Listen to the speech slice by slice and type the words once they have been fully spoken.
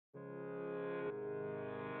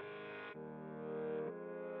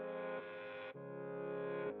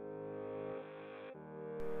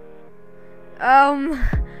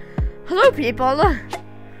Hello people.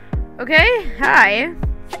 Okay, hi.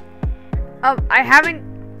 I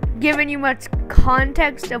haven't given you much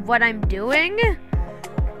context of what I'm doing.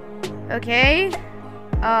 Okay.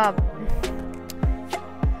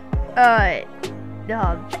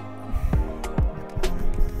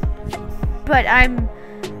 But I'm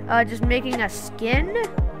just making a skin.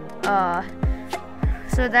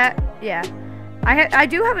 So that, yeah. I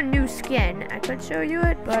do have a new skin. I could show you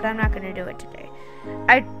it, but I'm not gonna do it today.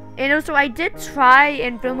 And also I did try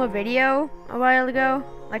and film a video a while ago,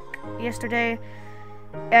 like yesterday,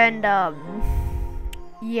 and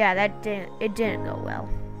yeah, it didn't go well.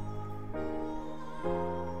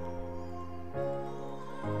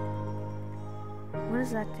 What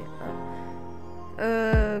does that do? Oh.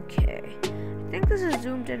 Okay, I think this is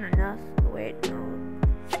zoomed in enough. Wait, no,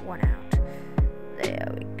 one out.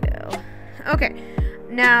 There we go. Okay,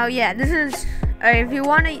 now yeah, this is if you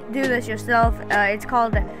want to do this yourself, it's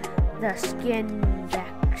called the Skin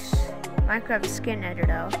Dex Minecraft Skin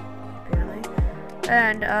Editor, apparently,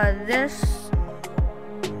 and this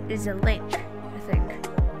is a link, I think,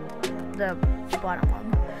 the bottom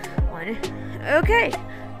one. Okay,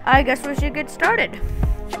 I guess we should get started.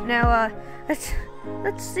 Now, let's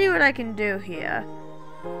see what I can do here.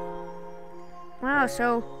 Wow,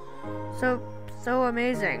 so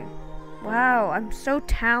amazing. Wow, I'm so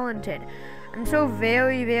talented. I'm so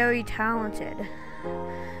very, very talented.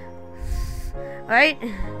 Right?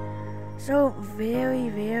 So very,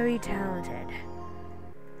 very talented.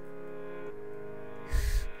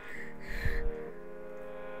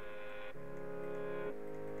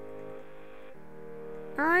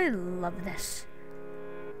 I love this.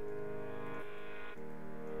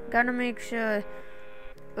 Gotta make sure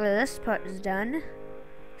this part is done.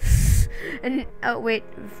 And oh wait,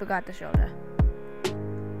 forgot the shoulder.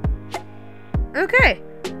 Okay.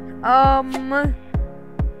 I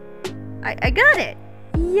got it.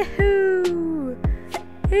 Yahoo!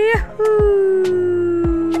 Yahoo!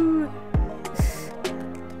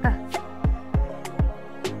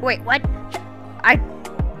 Wait, what? I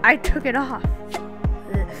took it off.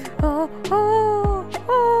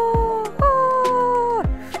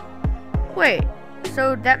 Wait,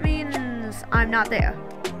 so that means I'm not there.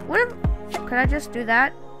 What if, could I just do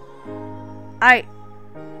that?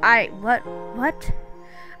 What?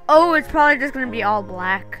 Oh, it's probably just gonna be all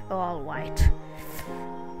black or all white.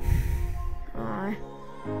 Aw,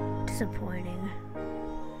 disappointing.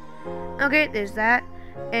 Okay, there's that.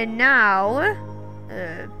 And now,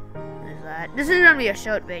 there's that. This is gonna be a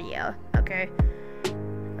short video, okay?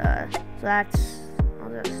 So that's,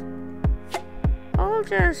 I'll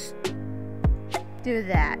just do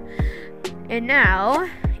that. And now,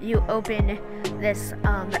 you open this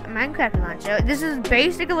Minecraft launcher. This is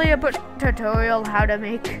basically a tutorial how to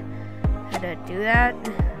do that.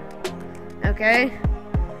 Okay,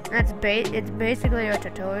 it's basically a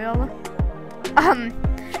tutorial.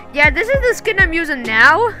 Yeah, this is the skin I'm using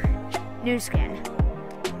now. New skin.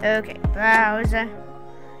 Okay, browse. You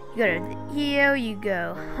go to here, you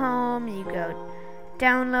go home, you go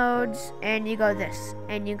downloads, and you go this,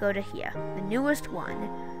 and you go to here, the newest one.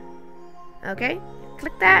 Okay,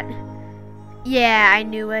 click that. Yeah, I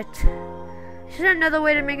knew it. Is there another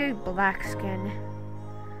way to make a black skin?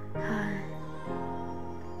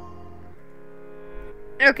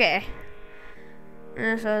 Okay.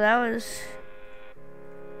 So that was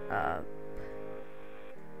oh.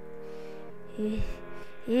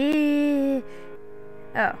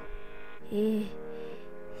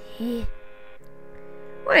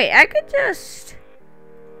 Wait, I could just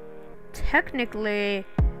technically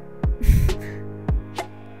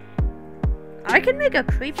I can make a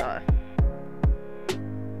creeper.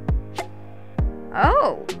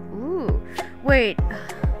 Oh, ooh, wait.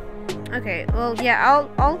 Okay, well, yeah,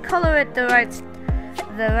 I'll color it the right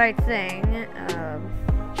thing.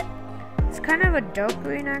 It's kind of a dark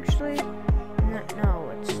green, actually.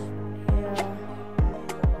 No, it's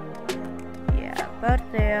yeah, about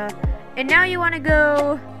there. And now you want to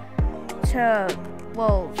go to,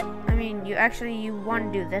 well, I mean, you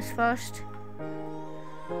want to do this first.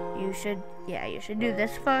 You should do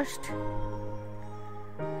this first.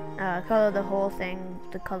 Color the whole thing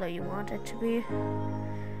the color you want it to be.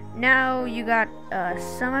 Now you got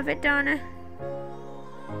some of it done.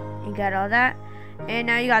 You got all that. And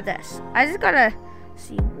now you got this. I just gotta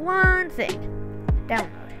see one thing.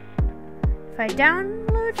 Download. If I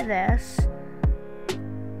download this,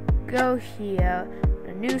 go here,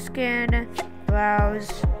 the new skin,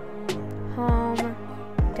 browse, home,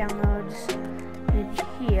 downloads, and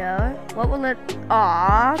here. What will it?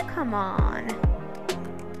 Aw, come on.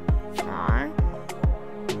 Aw.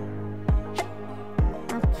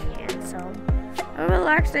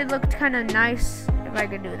 relaxed. It looked kind of nice if I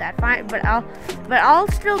could do that. Fine, but I'll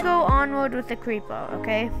still go onward with the creeper.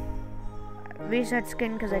 Okay. Reset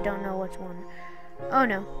skin because I don't know which one. Oh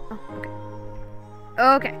no. Oh, okay.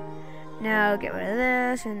 Okay. Now get rid of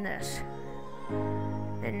this and this.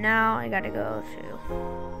 And now I gotta go to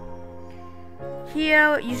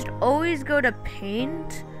here. You should always go to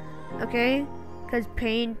paint. Okay. Because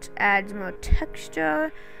paint adds more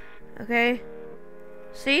texture. Okay.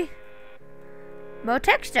 See? More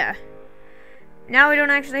texture. Now we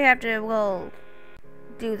don't actually have to, well,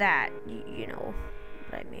 do that. You know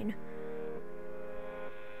what I mean.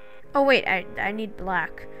 Oh wait, I need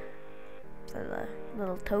black for the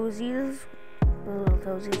little toesies. The little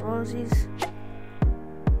toesies rosies.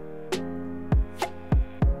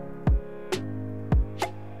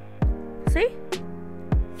 See?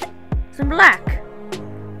 Some black.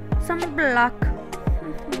 Some black.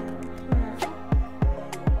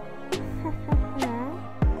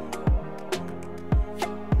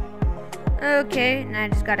 Okay, now I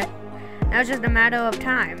just gotta. Now it's just a matter of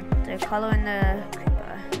time to color in the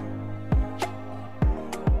creeper.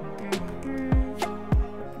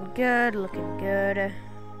 Looking good, looking good.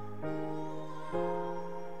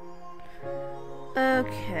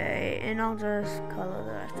 Okay, and I'll just color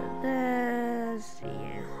the rest of this.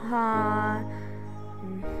 Yeah.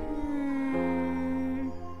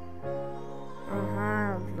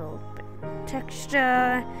 A little bit of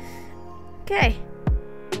texture. Okay.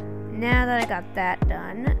 Now that I got that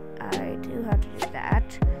done, I do have to do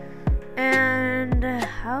that. And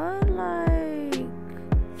how like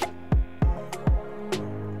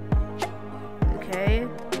okay.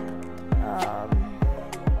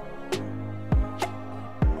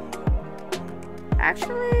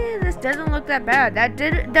 Actually, this doesn't look that bad. That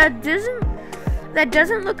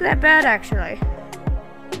doesn't look that bad actually.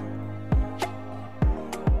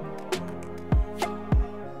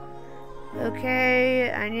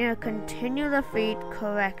 Okay, I need to continue the feet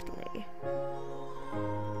correctly.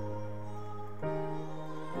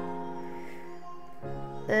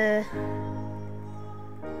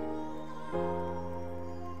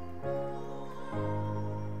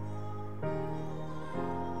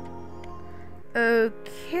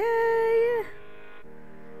 Okay.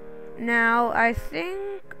 Now, I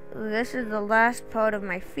think this is the last part of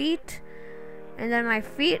my feet. And then my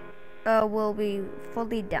feet will be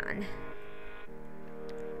fully done.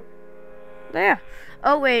 There.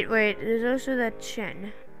 Oh, wait. There's also the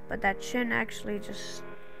chin. But that chin actually just...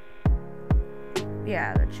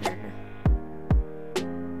 yeah, the chin.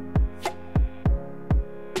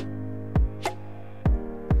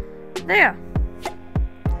 There.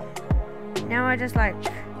 Now I just, like,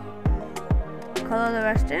 color the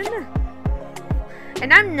rest in.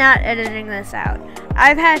 And I'm not editing this out.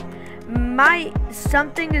 I've had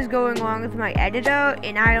something is going wrong with my editor,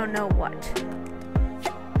 and I don't know what.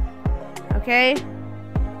 Okay?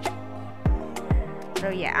 So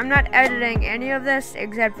yeah, I'm not editing any of this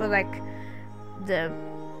except for like the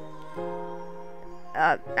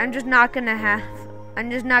I'm just not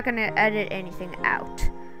gonna edit anything out.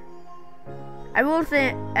 I will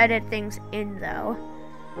edit things in though,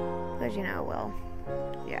 because you know, well,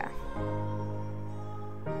 yeah.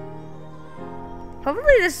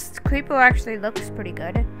 Hopefully this creeper actually looks pretty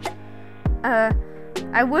good.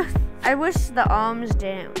 I wish the arms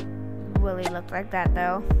didn't really look like that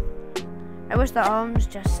though. I wish the arms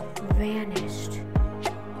just vanished.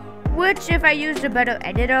 Which, if I used a better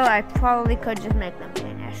editor, I probably could just make them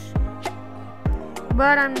vanish.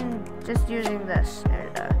 But I'm just using this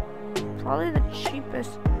editor. Probably the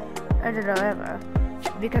cheapest editor ever.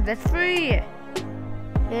 Because it's free.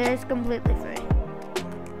 It's completely free.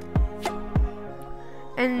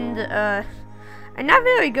 And, I'm not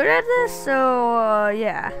very good at this, so,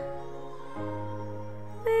 yeah.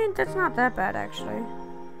 That's not that bad, actually.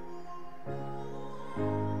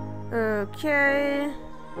 Okay.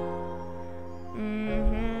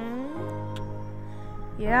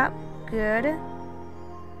 Yep, good.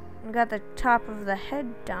 Got the top of the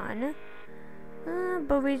head done.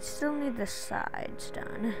 But we still need the sides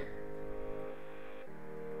done.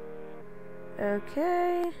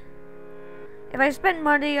 Okay. If I spent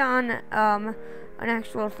money on an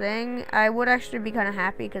actual thing, I would actually be kind of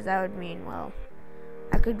happy, because that would mean, well,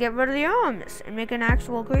 I could get rid of the arms and make an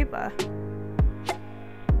actual creeper.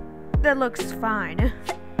 That looks fine.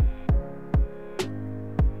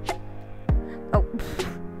 Oh.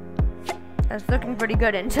 I was looking pretty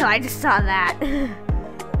good until I just saw that.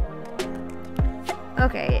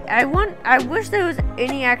 Okay, I wish there was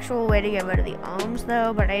any actual way to get rid of the arms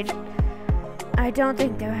though, but I don't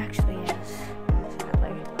think there actually is.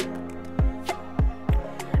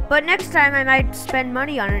 But next time I might spend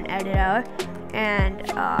money on an editor and,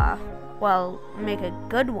 well, make a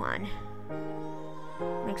good one.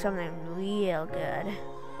 Make something real good.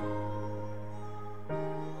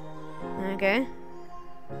 Okay.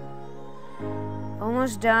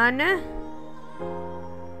 Almost done.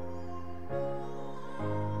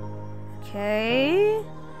 Okay.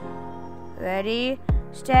 Ready,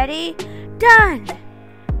 steady, done!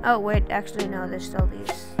 Oh, wait, actually, no, there's still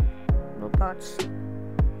these little parts.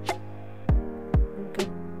 Okay.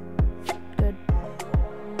 Good.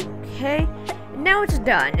 Okay. Now it's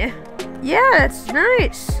done. Yeah, it's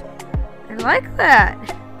nice. I like that.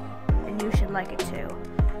 And you should like it too.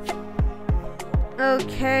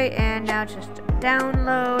 Okay, and now just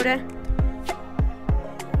download.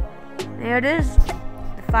 There it is.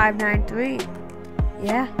 The 593.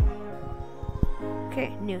 Yeah.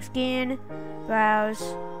 Okay, new skin.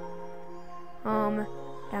 Browse. Home.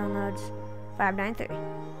 Downloads. 593.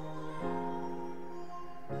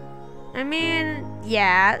 I mean,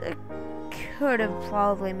 yeah, it could have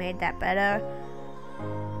probably made that better,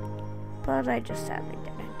 but I just sadly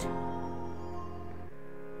didn't.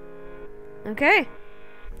 Okay,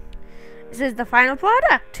 this is the final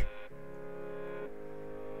product.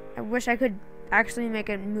 I wish I could actually make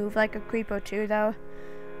it move like a creeper too, though.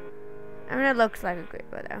 I mean, it looks like a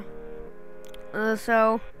creeper though.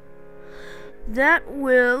 So that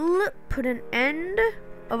will put an end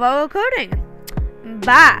of our recording.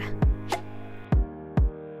 Bye.